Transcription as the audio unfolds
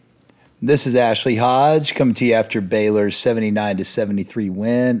This is Ashley Hodge coming to you after Baylor's 79-73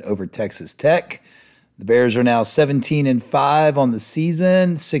 win over Texas Tech. The Bears are now 17-5 on the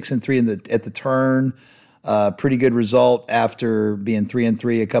season, 6-3 at the turn. Pretty good result after being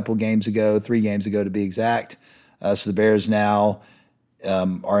 3-3 a couple games ago, 3 games ago to be exact. So the Bears now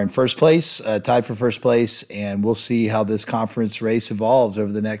are in first place, tied for first place, and we'll see how this conference race evolves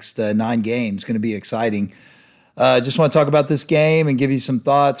over the next 9 games. It's going to be exciting. Just want to talk about this game and give you some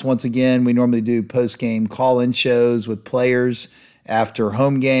thoughts. Once again, we normally do post-game call-in shows with players after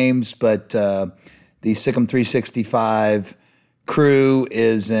home games, but the Sikkim 365 crew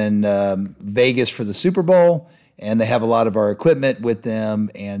is in Vegas for the Super Bowl, and they have a lot of our equipment with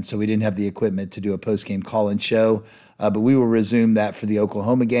them, and so we didn't have the equipment to do a post-game call-in show, but we will resume that for the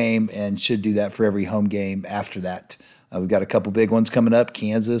Oklahoma game and should do that for every home game after that. We've got a couple big ones coming up,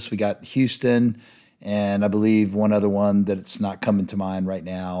 Kansas, we got Houston, and I believe one other one that it's not coming to mind right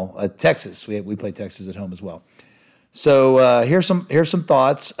now. Texas. We play Texas at home as well. So here's some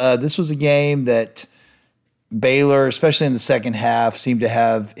thoughts. This was a game that Baylor, especially in the second half, seemed to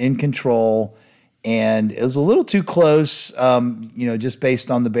have in control, and it was a little too close. Just based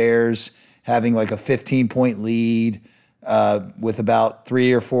on the Bears having like a 15-point lead with about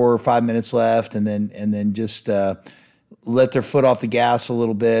 3 or 4 or 5 minutes left, and then just let their foot off the gas a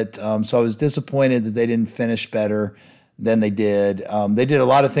little bit. So I was disappointed that they didn't finish better than they did. They did a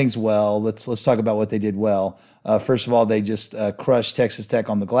lot of things well. Let's talk about what they did well. First of all, they just crushed Texas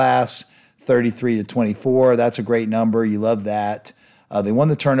Tech on the glass, 33-24. That's a great number. You love that. They won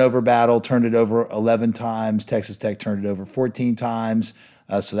the turnover battle, turned it over 11 times. Texas Tech turned it over 14 times.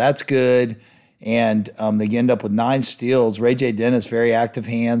 So that's good. And they end up with 9 steals. RayJ Dennis, very active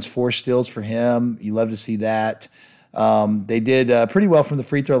hands, 4 steals for him. You love to see that. They did pretty well from the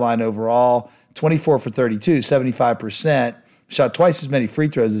free throw line overall, 24 for 32, 75%, shot twice as many free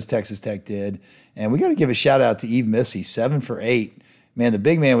throws as Texas Tech did. And we got to give a shout out to Yves Missi, 7 for 8. Man, the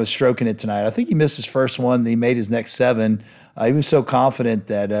big man was stroking it tonight. I think he missed his first one, and he made his next 7. He was so confident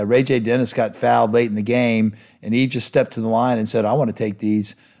that RayJ Dennis got fouled late in the game, and Yves just stepped to the line and said, I want to take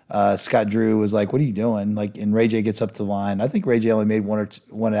these. Scott Drew was like, what are you doing? And RayJ gets up to the line. I think RayJ only made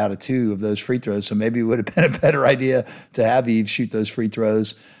 1 out of 2 of those free throws, so maybe it would have been a better idea to have Yves shoot those free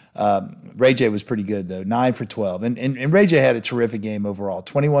throws. RayJ was pretty good, though, 9 for 12. And RayJ had a terrific game overall,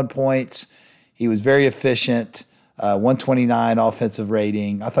 21 points. He was very efficient, 129 offensive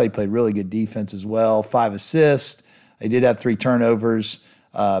rating. I thought he played really good defense as well, 5 assists. He did have 3 turnovers,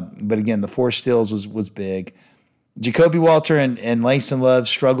 but again, the 4 steals was big. Jacoby Walter and Langston Love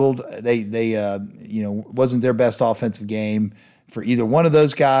struggled. They wasn't their best offensive game for either one of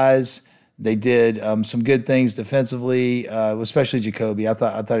those guys. They did some good things defensively, especially Jacoby. I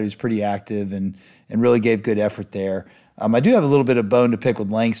thought he was pretty active and really gave good effort there. I do have a little bit of bone to pick with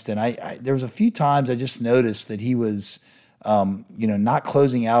Langston. There was a few times I just noticed that he was not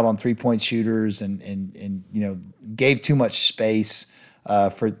closing out on 3-point shooters and gave too much space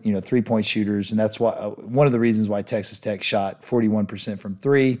for 3-point shooters, and that's why one of the reasons why Texas Tech shot 41% from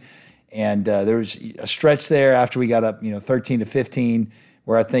 3. And there was a stretch there after we got up 13-15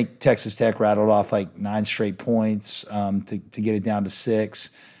 where I think Texas Tech rattled off like 9 straight points to get it down to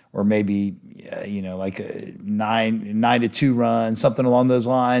 6, or maybe like a 9-2 run, something along those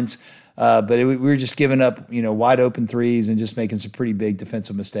lines. But we were just giving up wide open threes and just making some pretty big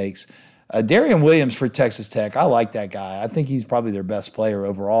defensive mistakes. Darian Williams for Texas Tech, I like that guy. I think he's probably their best player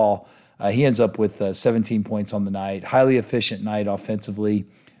overall. He ends up with 17 points on the night. Highly efficient night offensively.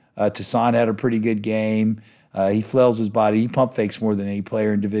 Toussaint had a pretty good game. He flails his body. He pump fakes more than any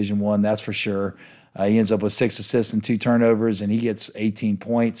player in Division I, that's for sure. He ends up with 6 assists and 2 turnovers, and he gets 18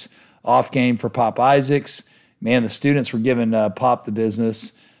 points. Off game for Pop Isaacs. Man, the students were giving Pop the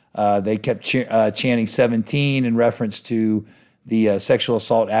business. They kept chanting 17 in reference to the sexual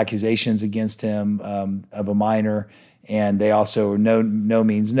assault accusations against him of a minor, and they also were no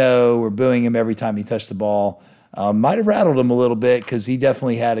means no. Were booing him every time he touched the ball. Might have rattled him a little bit because he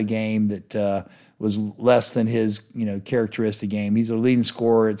definitely had a game that was less than his characteristic game. He's a leading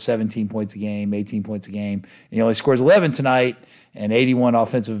scorer at 17 points a game, 18 points a game, and he only scores 11 tonight and 81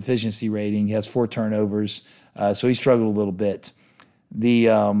 offensive efficiency rating. He has 4 turnovers, so he struggled a little bit.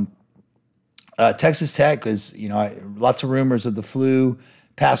 The Texas Tech is, lots of rumors of the flu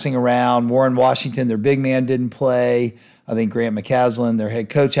passing around. Warren Washington, their big man, didn't play. I think Grant McCaslin, their head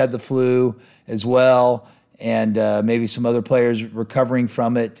coach, had the flu as well, and maybe some other players recovering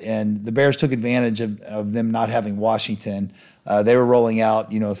from it. And the Bears took advantage of them not having Washington. They were rolling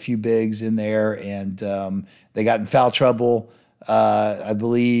out, a few bigs in there, and they got in foul trouble. I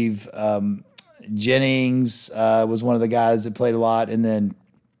believe Jennings was one of the guys that played a lot, and then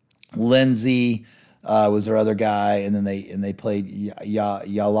Lindsey was their other guy, and then they played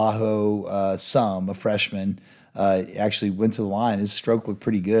Yalaho Sum, a freshman. Actually went to the line. His stroke looked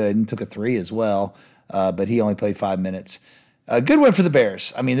pretty good and took a three as well, but he only played 5 minutes. A good win for the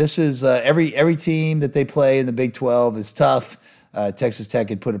Bears. I mean, this is every team that they play in the Big 12 is tough. Texas Tech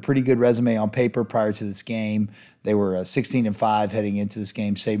had put a pretty good resume on paper prior to this game. They were 16-5 heading into this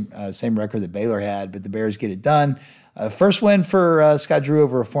game, same record that Baylor had, but the Bears get it done. First win for Scott Drew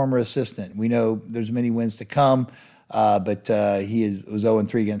over a former assistant. We know there's many wins to come, but he was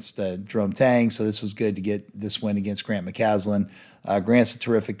 0-3 against Jerome Tang, so this was good to get this win against Grant McCaslin. Grant's a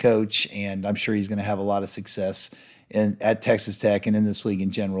terrific coach, and I'm sure he's going to have a lot of success at Texas Tech and in this league in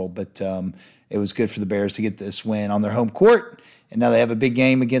general. But it was good for the Bears to get this win on their home court, and now they have a big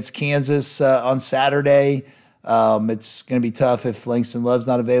game against Kansas on Saturday. It's going to be tough if Langston Love's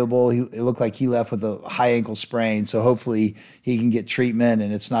not available. It looked like he left with a high ankle sprain, so hopefully he can get treatment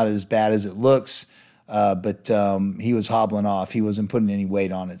and it's not as bad as it looks. But he was hobbling off. He wasn't putting any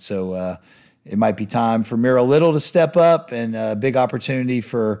weight on it. So it might be time for Miro Little to step up, and a big opportunity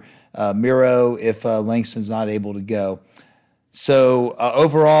for Miro if Langston's not able to go. So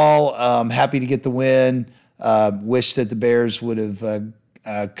overall, happy to get the win. Wish that the Bears would have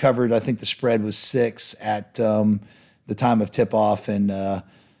covered. I think the spread was 6 at the time of tip-off, and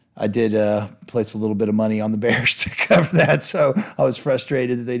I did place a little bit of money on the Bears to cover that. So I was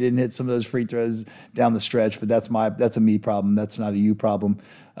frustrated that they didn't hit some of those free throws down the stretch, but that's a me problem. That's not a you problem.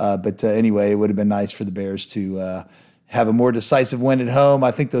 But anyway, it would have been nice for the Bears to have a more decisive win at home.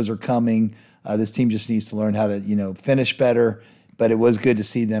 I think those are coming. This team just needs to learn how to, finish better. But it was good to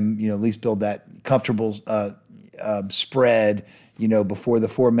see them, at least build that comfortable spread, before the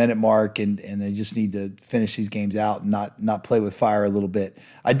 4-minute mark, and they just need to finish these games out and not play with fire a little bit.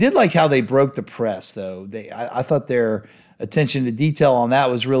 I did like how they broke the press, though. I thought their attention to detail on that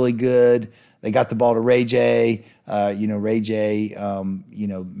was really good. They got the ball to RayJ.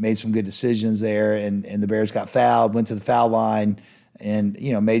 RayJ, made some good decisions there, and the Bears got fouled, went to the foul line, and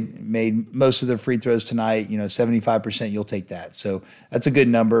made most of their free throws tonight. 75%, you'll take that. So that's a good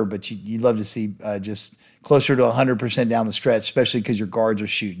number, but you'd love to see just closer to 100% down the stretch, especially because your guards are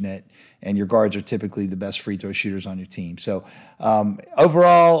shooting it, and your guards are typically the best free throw shooters on your team. So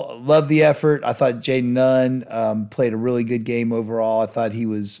overall, love the effort. I thought Jaden Nunn played a really good game overall. I thought he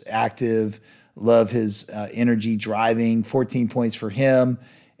was active. Love his energy driving, 14 points for him,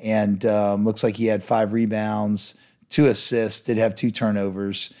 and looks like he had 5 rebounds, 2 assists, did have 2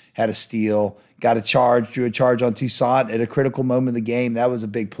 turnovers, had a steal, got a charge, drew a charge on Toussaint at a critical moment of the game. That was a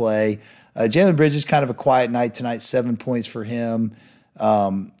big play. Jalen Bridges, kind of a quiet night tonight, 7 points for him.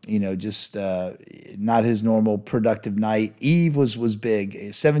 Just not his normal productive night. Yves was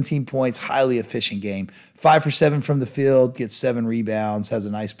big, 17 points, highly efficient game. 5 for 7 from the field, gets 7 rebounds, has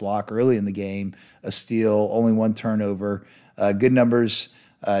a nice block early in the game, a steal, only 1 turnover. Good numbers.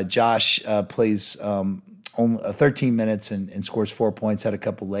 Josh plays only 13 minutes and scores 4 points, had a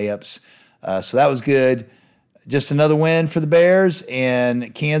couple layups. So that was good. Just another win for the Bears,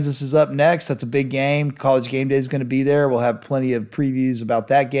 and Kansas is up next. That's a big game. College Game Day is going to be there. We'll have plenty of previews about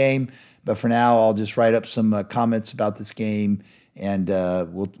that game, but for now, I'll just write up some comments about this game, and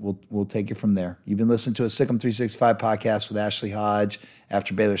we'll take it from there. You've been listening to a Sikkim 365 podcast with Ashley Hodge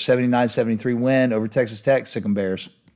after Baylor's 79-73 win over Texas Tech. Sikkim Bears.